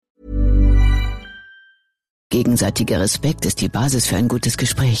Gegenseitiger Respekt ist die Basis für ein gutes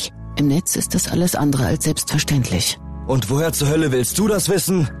Gespräch. Im Netz ist das alles andere als selbstverständlich. Und woher zur Hölle willst du das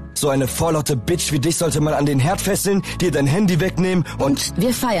wissen? So eine vorlaute Bitch wie dich sollte man an den Herd fesseln, dir dein Handy wegnehmen und...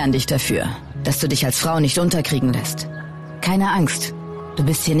 Wir feiern dich dafür, dass du dich als Frau nicht unterkriegen lässt. Keine Angst, du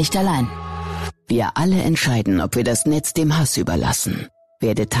bist hier nicht allein. Wir alle entscheiden, ob wir das Netz dem Hass überlassen.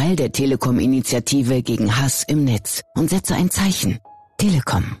 Werde Teil der Telekom-Initiative gegen Hass im Netz und setze ein Zeichen.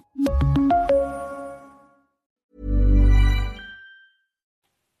 Telekom.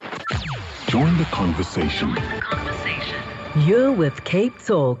 Join the conversation. You're with Cape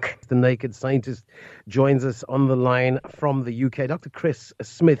Talk. The Naked Scientist joins us on the line from the UK. Dr. Chris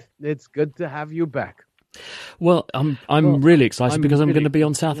Smith, it's good to have you back. Well, I'm really excited because I'm going to be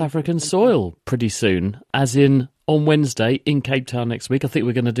on South African soil pretty soon, as in on Wednesday in Cape Town next week. I think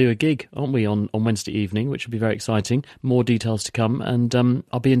we're going to do a gig, aren't we, on Wednesday evening, which will be very exciting. More details to come. And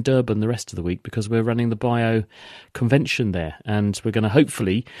I'll be in Durban the rest of the week because we're running the Bio Convention there. And we're going to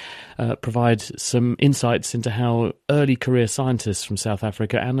hopefully provide some insights into how early career scientists from South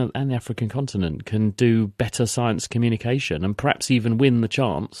Africa and the African continent can do better science communication and perhaps even win the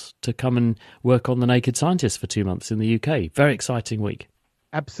chance to come and work on The Naked Scientist for 2 months in the UK. Very exciting week.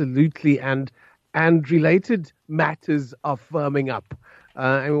 Absolutely. And related matters are firming up.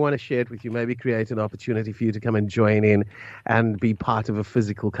 And we want to share it with you, maybe create an opportunity for you to come and join in and be part of a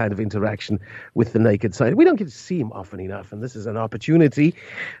physical kind of interaction with the Naked Scientist. We don't get to see him often enough, and this is an opportunity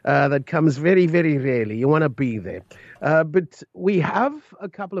that comes very, very rarely. You want to be there. But we have a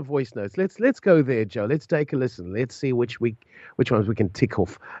couple of voice notes. Let's go there, Joe. Let's take a listen. Let's see which ones we can tick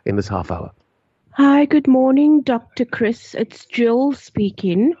off in this half hour. Hi, good morning, Dr. Chris. It's Jill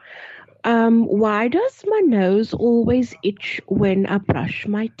speaking. Why does my nose always itch when I brush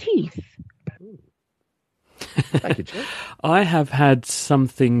my teeth? Thank you, Jill. I have had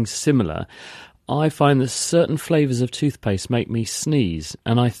something similar. I find that certain flavours of toothpaste make me sneeze,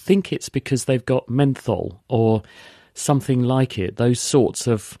 and I think it's because they've got menthol or something like it, those sorts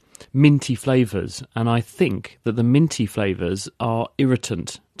of minty flavours, and I think that the minty flavours are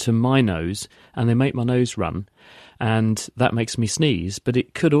irritant to my nose and they make my nose run, and that makes me sneeze. But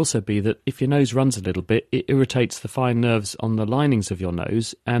it could also be that if your nose runs a little bit, it irritates the fine nerves on the linings of your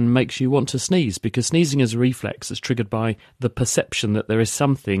nose and makes you want to sneeze, because sneezing is a reflex that's triggered by the perception that there is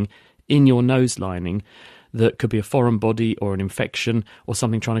something in your nose lining that could be a foreign body or an infection or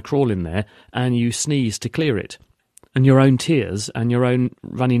something trying to crawl in there, and you sneeze to clear it. And your own tears and your own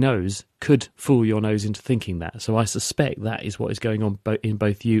runny nose could fool your nose into thinking that. So I suspect that is what is going on in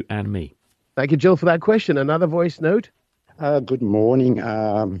both you and me. Thank you, Jill, for that question. Another voice note? Good morning,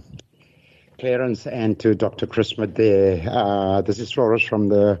 Clarence, and to Dr. Chris Smith there. This is Floris from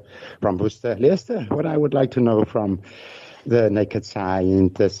Worcester. Leicester, what I would like to know from the Naked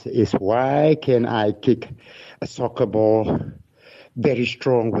Scientist is, why can I kick a soccer ball very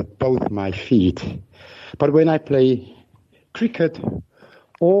strong with both my feet? But when I play cricket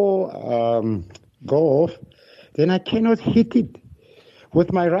or golf, then I cannot hit it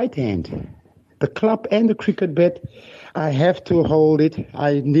with my right hand. The club and the cricket bat, I have to hold it.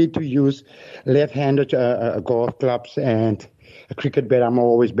 I need to use left-handed golf clubs and a cricket bat. I'm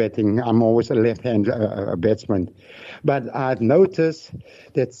always batting. I'm always a left-hand batsman. But I've noticed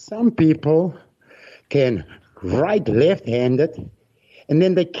that some people can write left-handed, and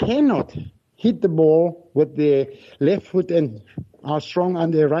then they cannot hit the ball with their left foot and are strong on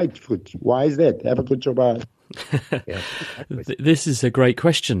their right foot. Why is that? Have a good job. This is a great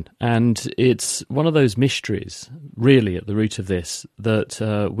question, and it's one of those mysteries, really, at the root of this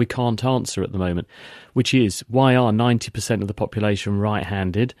that we can't answer at the moment, which is, why are 90% of the population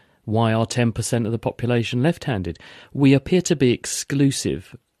right-handed? Why are 10% of the population left-handed? We appear to be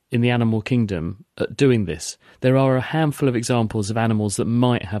exclusive in the animal kingdom at doing this. There are a handful of examples of animals that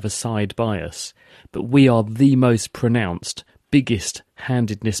might have a side bias, but we are the most pronounced, biggest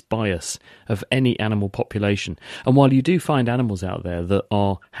handedness bias of any animal population. And while you do find animals out there that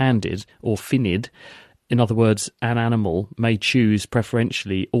are handed or finned, in other words, an animal may choose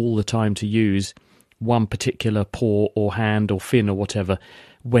preferentially all the time to use one particular paw or hand or fin or whatever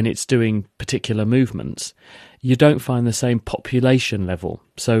when it's doing particular movements, you don't find the same population level.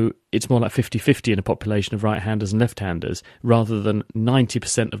 So it's more like 50-50 in a population of right-handers and left-handers, rather than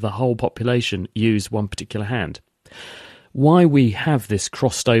 90% of the whole population use one particular hand. Why we have this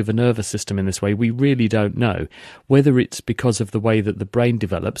crossed over nervous system in this way, we really don't know. Whether it's because of the way that the brain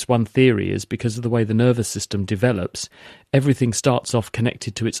develops, one theory is because of the way the nervous system develops, everything starts off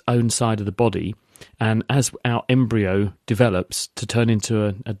connected to its own side of the body, and as our embryo develops to turn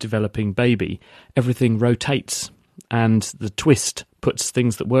into a developing baby, everything rotates, and the twist puts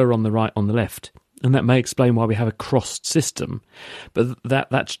things that were on the right on the left. And that may explain why we have a crossed system. But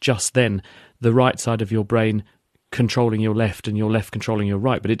that's just then the right side of your brain controlling your left and your left controlling your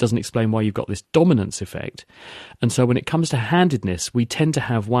right, but it doesn't explain why you've got this dominance effect. And so when it comes to handedness, we tend to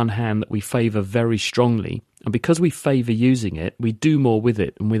have one hand that we favour very strongly, and because we favour using it, we do more with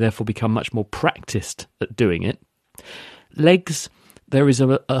it, and we therefore become much more practiced at doing it. Legs, there is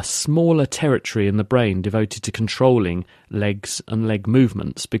a smaller territory in the brain devoted to controlling legs and leg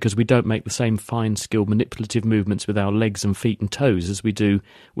movements, because we don't make the same fine-skilled manipulative movements with our legs and feet and toes as we do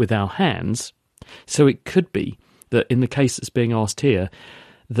with our hands. So it could be that in the case that's being asked here,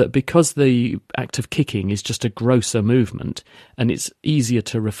 that because the act of kicking is just a grosser movement and it's easier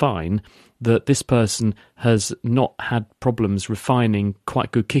to refine, that this person has not had problems refining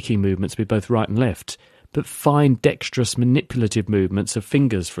quite good kicking movements with both right and left, but fine dexterous manipulative movements of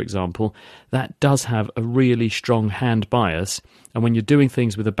fingers, for example, that does have a really strong hand bias. And when you're doing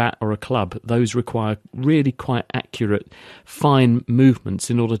things with a bat or a club, those require really quite accurate, fine movements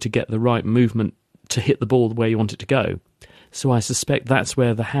in order to get the right movement to hit the ball where you want it to go. So I suspect that's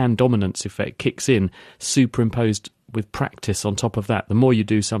where the hand dominance effect kicks in, superimposed with practice on top of that. The more you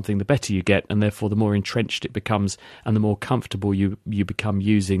do something, the better you get, and therefore the more entrenched it becomes and the more comfortable you become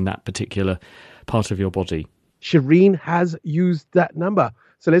using that particular part of your body. Shireen has used that number.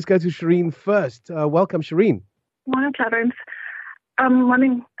 So let's go to Shireen first. Welcome, Shireen. Morning, Clarence.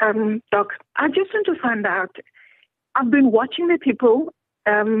 Morning, Doc. I just want to find out, I've been watching the people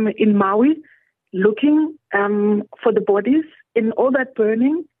in Maui looking for the bodies in all that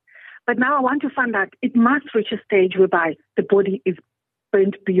burning. But now I want to find out, it must reach a stage whereby the body is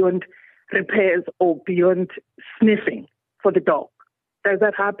burnt beyond repairs or beyond sniffing for the dog. Does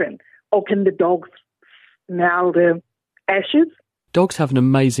that happen? Or can the dogs smell the ashes? Dogs have an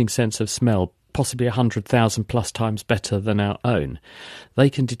amazing sense of smell, possibly 100,000 plus times better than our own. They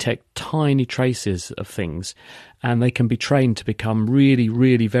can detect tiny traces of things, and they can be trained to become really,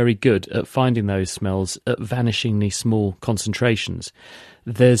 really very good at finding those smells at vanishingly small concentrations.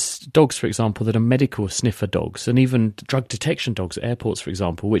 There's dogs, for example, that are medical sniffer dogs, and even drug detection dogs at airports, for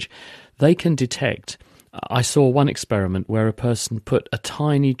example, which they can detect. I saw one experiment where a person put a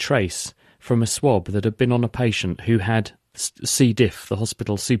tiny trace from a swab that had been on a patient who had C. diff, the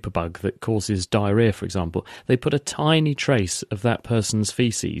hospital superbug that causes diarrhea, for example. They put a tiny trace of that person's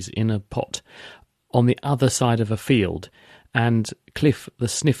faeces in a pot on the other side of a field, and Cliff, the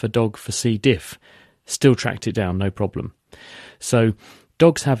sniffer dog for C. diff, still tracked it down, no problem. So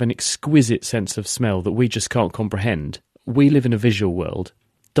dogs have an exquisite sense of smell that we just can't comprehend. We live in a visual world.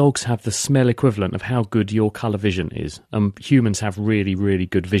 Dogs have the smell equivalent of how good your colour vision is. Humans have really, really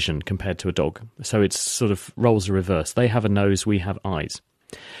good vision compared to a dog. So it's sort of roles are reversed. They have a nose, we have eyes.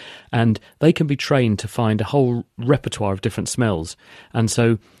 And they can be trained to find a whole repertoire of different smells. And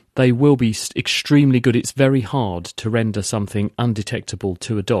so they will be extremely good. It's very hard to render something undetectable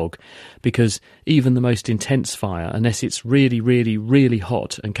to a dog, because even the most intense fire, unless it's really, really, really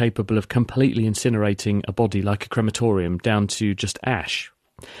hot and capable of completely incinerating a body like a crematorium down to just ash,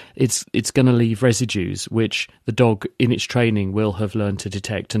 it's going to leave residues which the dog in its training will have learned to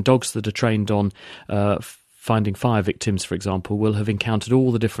detect. And dogs that are trained on finding fire victims, for example, will have encountered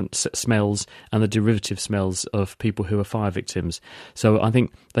all the different smells and the derivative smells of people who are fire victims. So I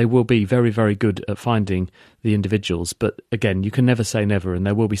think they will be very, very good at finding the individuals. But again, you can never say never, and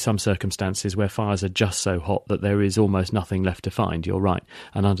there will be some circumstances where fires are just so hot that there is almost nothing left to find. You're right.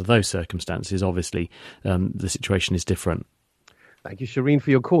 And under those circumstances, obviously, the situation is different. Thank you, Shireen,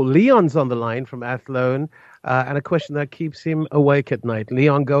 for your call. Leon's on the line from Athlone, and a question that keeps him awake at night.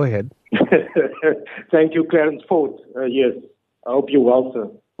 Leon, go ahead. Thank you, Clarence Ford. Yes, I hope you're well, sir.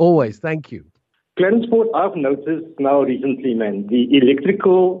 Always, thank you. Clarence Ford, I've noticed now recently, man, the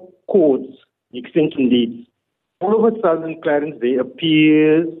electrical cords, extension leads, all of a sudden, Clarence, they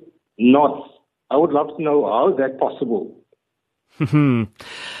appear knots. I would love to know how is that possible?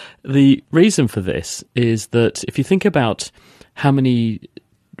 The reason for this is that if you think about how many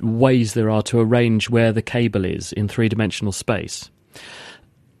ways there are to arrange where the cable is in three-dimensional space,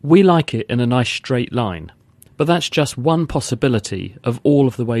 we like it in a nice straight line. But that's just one possibility of all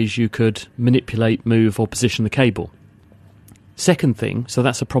of the ways you could manipulate, move or position the cable. Second thing, so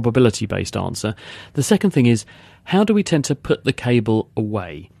that's a probability-based answer. The second thing is, how do we tend to put the cable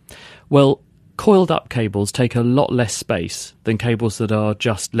away? Well, coiled up cables take a lot less space than cables that are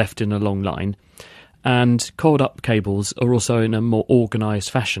just left in a long line. And coiled up cables are also in a more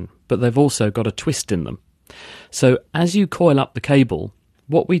organised fashion, but they've also got a twist in them. So as you coil up the cable,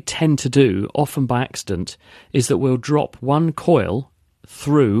 what we tend to do, often by accident, is that we'll drop one coil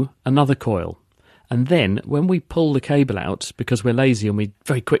through another coil. And then when we pull the cable out, because we're lazy and we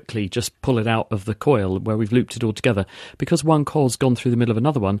very quickly just pull it out of the coil where we've looped it all together, because one coil's gone through the middle of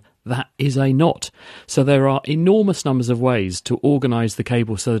another one, that is a knot. So there are enormous numbers of ways to organise the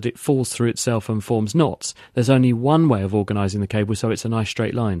cable so that it falls through itself and forms knots. There's only one way of organising the cable so it's a nice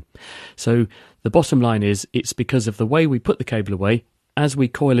straight line. So the bottom line is it's because of the way we put the cable away. As we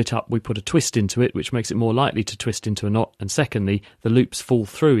coil it up, we put a twist into it, which makes it more likely to twist into a knot. And secondly, the loops fall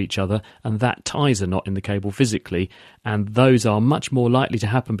through each other, and that ties a knot in the cable physically. And those are much more likely to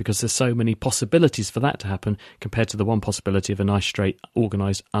happen because there's so many possibilities for that to happen compared to the one possibility of a nice, straight,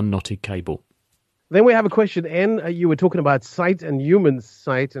 organised, unknotted cable. Then we have a question, N. You were talking about sight and human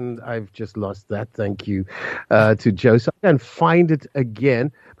sight, and I've just lost that. Thank you to Joe. So I can find it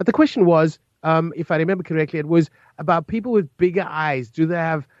again. But the question was, if I remember correctly, it was about people with bigger eyes. Do they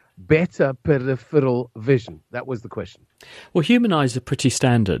have better peripheral vision? That was the question. Well, human eyes are pretty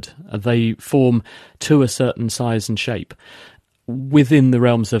standard. They form to a certain size and shape within the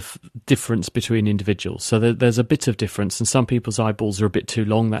realms of difference between individuals. So there's a bit of difference, and some people's eyeballs are a bit too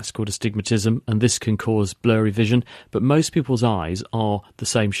long. That's called astigmatism, and this can cause blurry vision. But most people's eyes are the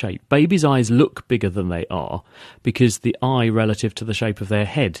same shape. Babies' eyes look bigger than they are because the eye relative to the shape of their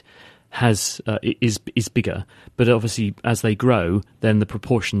head is bigger, but obviously as they grow then the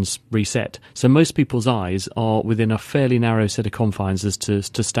proportions reset. So most people's eyes are within a fairly narrow set of confines as to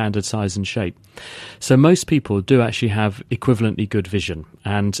standard size and shape. So most people do actually have equivalently good vision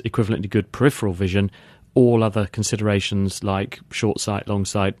and equivalently good peripheral vision, all other considerations like short sight, long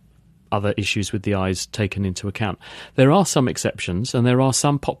sight, other issues with the eyes taken into account. There are some exceptions, and there are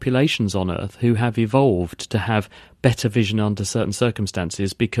some populations on Earth who have evolved to have better vision under certain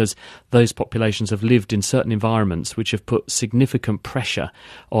circumstances because those populations have lived in certain environments which have put significant pressure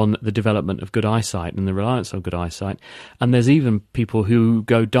on the development of good eyesight and the reliance on good eyesight. And there's even people who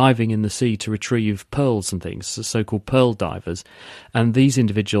go diving in the sea to retrieve pearls and things, so-called pearl divers. And these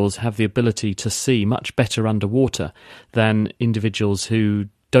individuals have the ability to see much better underwater than individuals who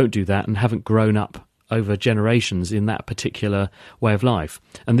don't do that and haven't grown up over generations in that particular way of life.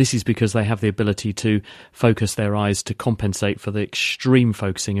 And this is because they have the ability to focus their eyes to compensate for the extreme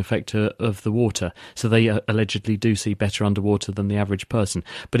focusing effect of the water. So they allegedly do see better underwater than the average person.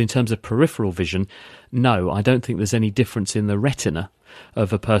 But in terms of peripheral vision, no, I don't think there's any difference in the retina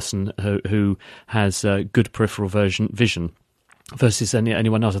of a person who has good peripheral vision versus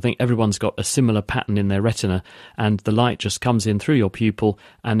anyone else. I think everyone's got a similar pattern in their retina, and the light just comes in through your pupil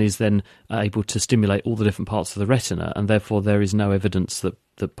and is then able to stimulate all the different parts of the retina, and therefore there is no evidence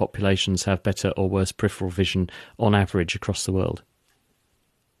that populations have better or worse peripheral vision on average across the world.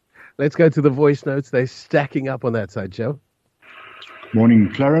 Let's go to the voice notes. They're stacking up on that side, Joe.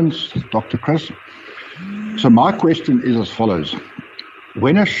 Morning, Clarence, Dr. Chris. So my question is as follows.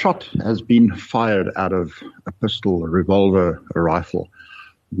 When a shot has been fired out of a pistol, a revolver, a rifle,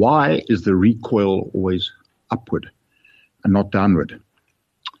 why is the recoil always upward and not downward?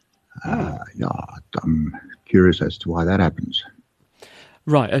 I'm curious as to why that happens.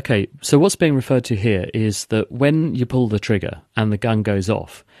 Right, okay. So what's being referred to here is that when you pull the trigger and the gun goes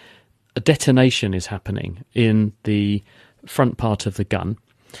off, a detonation is happening in the front part of the gun,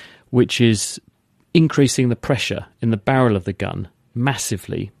 which is increasing the pressure in the barrel of the gun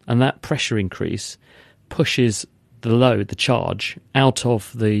massively, and that pressure increase pushes the charge out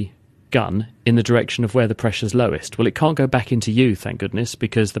of the gun in the direction of where the pressure's lowest. Well, it can't go back into you, thank goodness,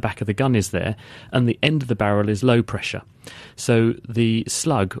 because the back of the gun is there and the end of the barrel is low pressure. So the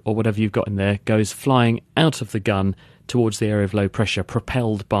slug, or whatever you've got in there, goes flying out of the gun towards the area of low pressure,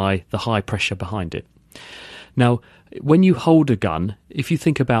 propelled by the high pressure behind it. Now, when you hold a gun, if you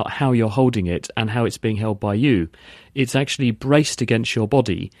think about how you're holding it and how it's being held by you, it's actually braced against your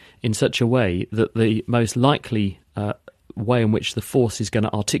body in such a way that the most likely way in which the force is going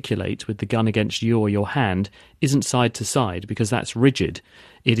to articulate with the gun against you or your hand isn't side to side, because that's rigid.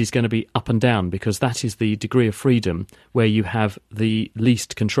 It is going to be up and down, because that is the degree of freedom where you have the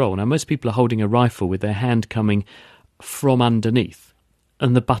least control. Now, most people are holding a rifle with their hand coming from underneath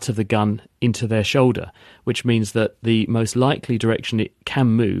and the butt of the gun into their shoulder, which means that the most likely direction it can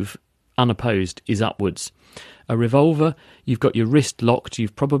move unopposed is upwards. A revolver, you've got your wrist locked,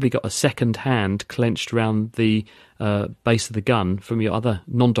 you've probably got a second hand clenched around the base of the gun from your other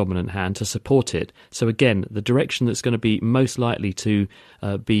non-dominant hand to support it. So again, the direction that's going to be most likely to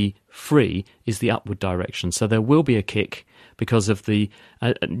be free is the upward direction. So there will be a kick because of the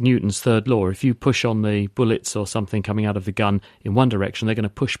Newton's third law. If you push on the bullets or something coming out of the gun in one direction, they're going to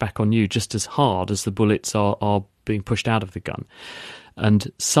push back on you just as hard as the bullets are being pushed out of the gun.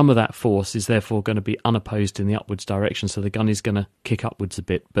 And some of that force is therefore going to be unopposed in the upwards direction, so the gun is going to kick upwards a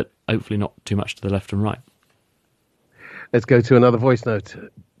bit, but hopefully not too much to the left and right. Let's go to another voice note.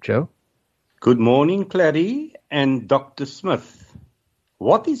 Joe? Good morning, Clary and Dr. Smith.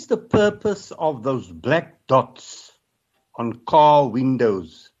 What is the purpose of those black dots on car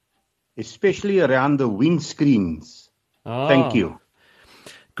windows, especially around the windscreens? Thank you.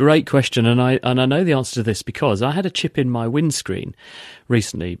 Great question, and I know the answer to this because I had a chip in my windscreen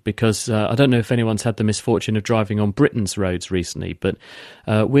recently because I don't know if anyone's had the misfortune of driving on Britain's roads recently, but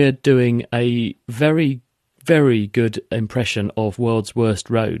we're doing a very good impression of world's worst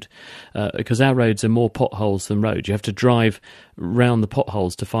road because our roads are more potholes than roads. You have to drive round the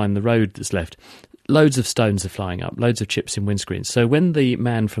potholes to find the road that's left. Loads of stones are flying up, loads of chips in windscreens. So when the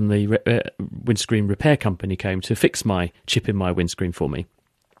man from the windscreen repair company came to fix my chip in my windscreen for me,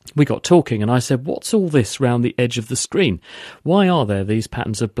 we got talking and I said, what's all this round the edge of the screen? Why are there these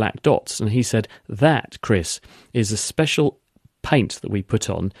patterns of black dots? And he said, that, Chris, is a special paint that we put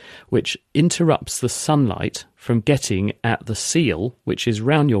on which interrupts the sunlight from getting at the seal which is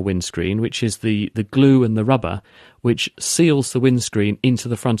round your windscreen, which is the glue and the rubber which seals the windscreen into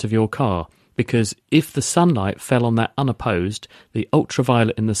the front of your car. Because if the sunlight fell on that unopposed, the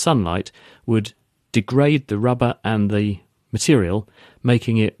ultraviolet in the sunlight would degrade the rubber and the material,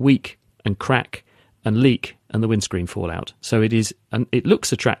 making it weak and crack and leak and the windscreen fall out. So it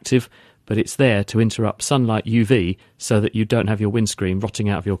looks attractive, but it's there to interrupt sunlight UV so that you don't have your windscreen rotting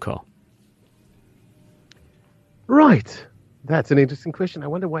out of your car. Right. That's an interesting question. I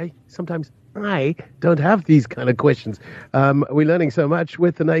wonder why sometimes I don't have these kind of questions. We're learning so much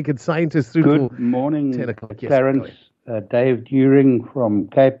with the Naked Scientist through Good morning, 10 o'clock. Clarence. Dave During from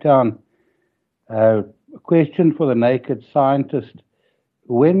Cape Town. A question for the Naked Scientist.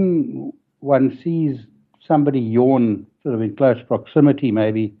 When one sees somebody yawn, sort of in close proximity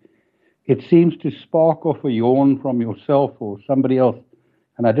maybe, it seems to spark off a yawn from yourself or somebody else.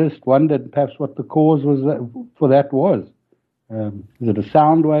 And I just wondered perhaps what the cause for that was. Is it a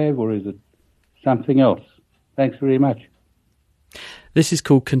sound wave or is it something else? Thanks very much. This is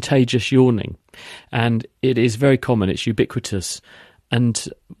called contagious yawning, and it is very common. It's ubiquitous, and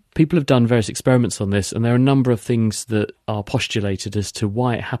people have done various experiments on this, and there are a number of things that are postulated as to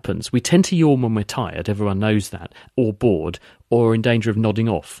why it happens. We tend to yawn when we're tired, everyone knows that, or bored, or in danger of nodding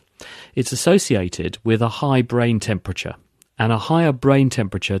off. It's associated with a high brain temperature, and a higher brain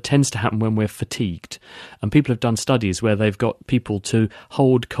temperature tends to happen when we're fatigued. And people have done studies where they've got people to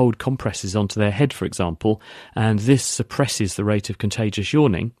hold cold compresses onto their head, for example, and this suppresses the rate of contagious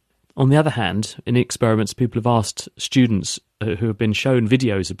yawning. On the other hand, in experiments, people have asked students who have been shown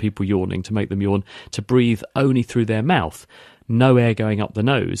videos of people yawning to make them yawn to breathe only through their mouth, no air going up the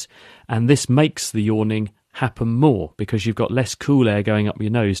nose, and this makes the yawning happen more because you've got less cool air going up your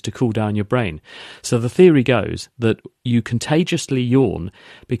nose to cool down your brain. So the theory goes that you contagiously yawn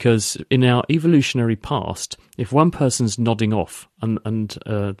because in our evolutionary past, if one person's nodding off, and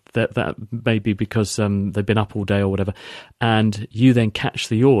that may be because they've been up all day or whatever, and you then catch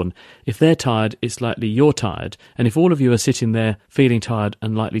the yawn, if they're tired, it's likely you're tired. And if all of you are sitting there feeling tired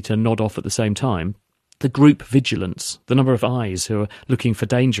and likely to nod off at the same time, the group vigilance, the number of eyes who are looking for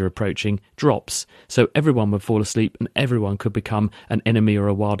danger approaching, drops. So everyone would fall asleep and everyone could become an enemy or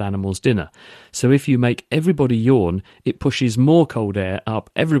a wild animal's dinner. So if you make everybody yawn, it pushes more cold air up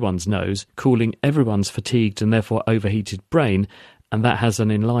everyone's nose, cooling everyone's fatigued and therefore overheated brain, and that has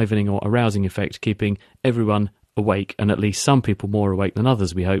an enlivening or arousing effect, keeping everyone awake, and at least some people more awake than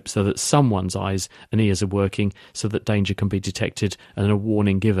others, we hope, so that someone's eyes and ears are working so that danger can be detected and a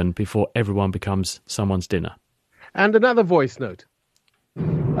warning given before everyone becomes someone's dinner. And another voice note.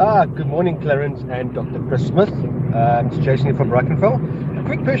 Good morning, Clarence and Dr. Chris Smith. It's Jason from Brackenfell. A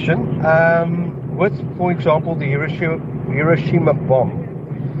quick question. With, for example, the Hiroshima bomb,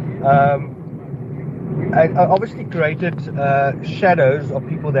 it obviously created shadows of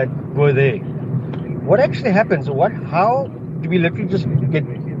people that were there. What actually happens? How do we literally just get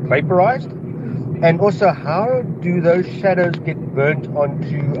vaporized? And also, how do those shadows get burnt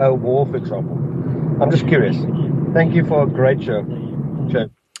onto a wall, for example? I'm just curious. Thank you for a great show.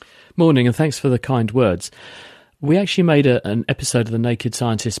 Morning, and thanks for the kind words. We actually made an episode of the Naked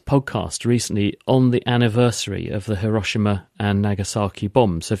Scientist podcast recently on the anniversary of the Hiroshima and Nagasaki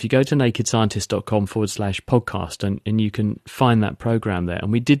bombs. So if you go to nakedscientist.com/podcast and you can find that program there.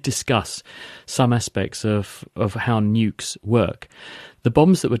 And we did discuss some aspects of how nukes work. The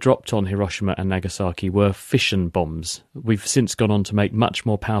bombs that were dropped on Hiroshima and Nagasaki were fission bombs. We've since gone on to make much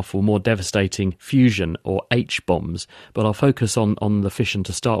more powerful, more devastating fusion or H bombs, but I'll focus on the fission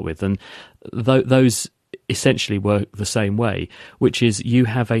to start with. And those essentially work the same way, which is you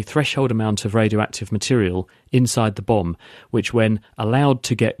have a threshold amount of radioactive material inside the bomb, which when allowed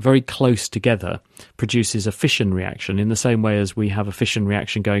to get very close together produces a fission reaction in the same way as we have a fission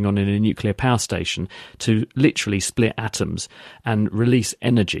reaction going on in a nuclear power station to literally split atoms and release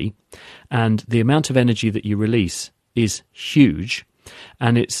energy. And the amount of energy that you release is huge,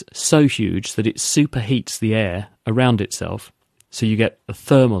 and it's so huge that it superheats the air around itself. So you get a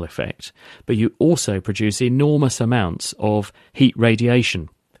thermal effect, but you also produce enormous amounts of heat radiation,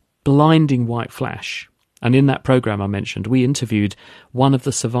 blinding white flash. And in that program I mentioned, we interviewed one of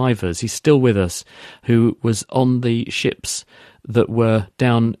the survivors, he's still with us, who was on the ships that were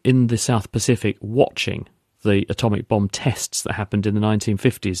down in the South Pacific watching the atomic bomb tests that happened in the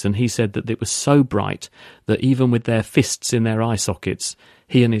 1950s. And he said that it was so bright that even with their fists in their eye sockets,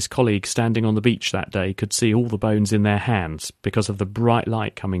 he and his colleague standing on the beach that day could see all the bones in their hands because of the bright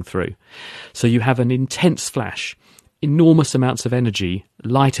light coming through. So you have an intense flash, enormous amounts of energy,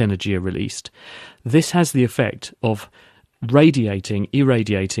 light energy are released. This has the effect of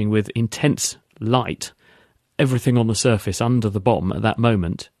irradiating with intense light everything on the surface under the bomb at that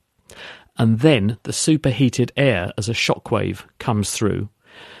moment. And then the superheated air as a shockwave comes through.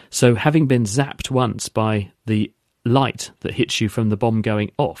 So having been zapped once by the light that hits you from the bomb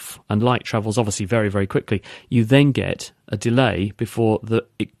going off, and light travels obviously very, very quickly, you then get a delay before the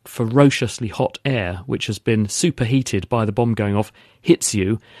ferociously hot air, which has been superheated by the bomb going off, hits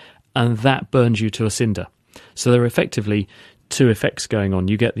you, and that burns you to a cinder. So there are effectively two effects going on.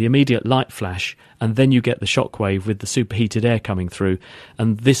 You get the immediate light flash, and then you get the shockwave with the superheated air coming through,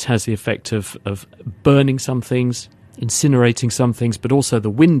 and this has the effect of burning some things, incinerating some things, but also the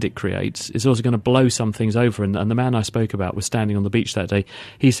wind it creates is also going to blow some things over. And the man I spoke about was standing on the beach that day.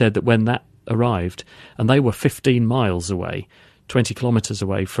 He said that when that arrived, and they were 15 miles away, 20 kilometres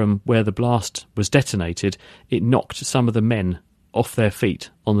away from where the blast was detonated, it knocked some of the men off their feet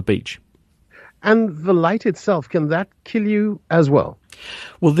on the beach. And the light itself, can that kill you as well?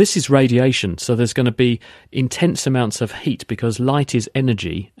 Well, this is radiation, so there's going to be intense amounts of heat because light is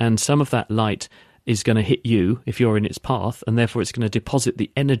energy, and some of that light is going to hit you if you're in its path, and therefore it's going to deposit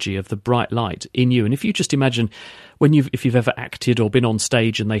the energy of the bright light in you. And if you just imagine if you've ever acted or been on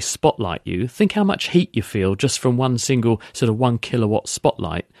stage and they spotlight you, think how much heat you feel just from one single sort of 1 kilowatt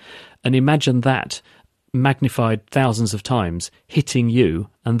spotlight, and imagine that magnified thousands of times hitting you,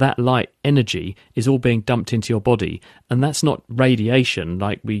 and that light energy is all being dumped into your body. And that's not radiation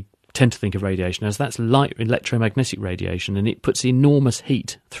like we tend to think of radiation as. That's light electromagnetic radiation, and it puts enormous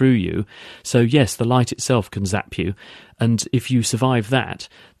heat through you. So yes, the light itself can zap you, and if you survive that,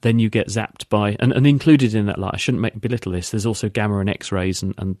 then you get zapped by, and included in that light, I shouldn't belittle this, there's also gamma and X-rays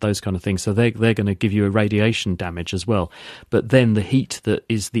and those kind of things, so they're going to give you a radiation damage as well. But then the heat that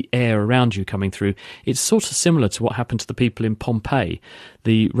is the air around you coming through, it's sort of similar to what happened to the people in Pompeii,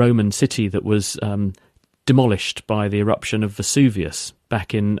 the Roman city that was demolished by the eruption of Vesuvius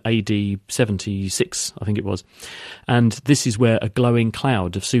back in AD 76, I think it was. And this is where a glowing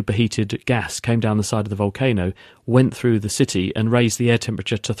cloud of superheated gas came down the side of the volcano, went through the city and raised the air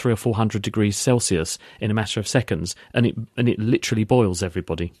temperature to 300 or 400 degrees Celsius in a matter of seconds, and it literally boils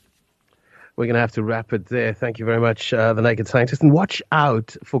everybody. We're going to have to wrap it there. Thank you very much, The Naked Scientist. And watch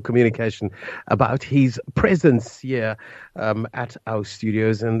out for communication about his presence here at our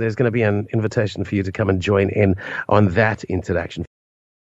studios. And there's going to be an invitation for you to come and join in on that interaction.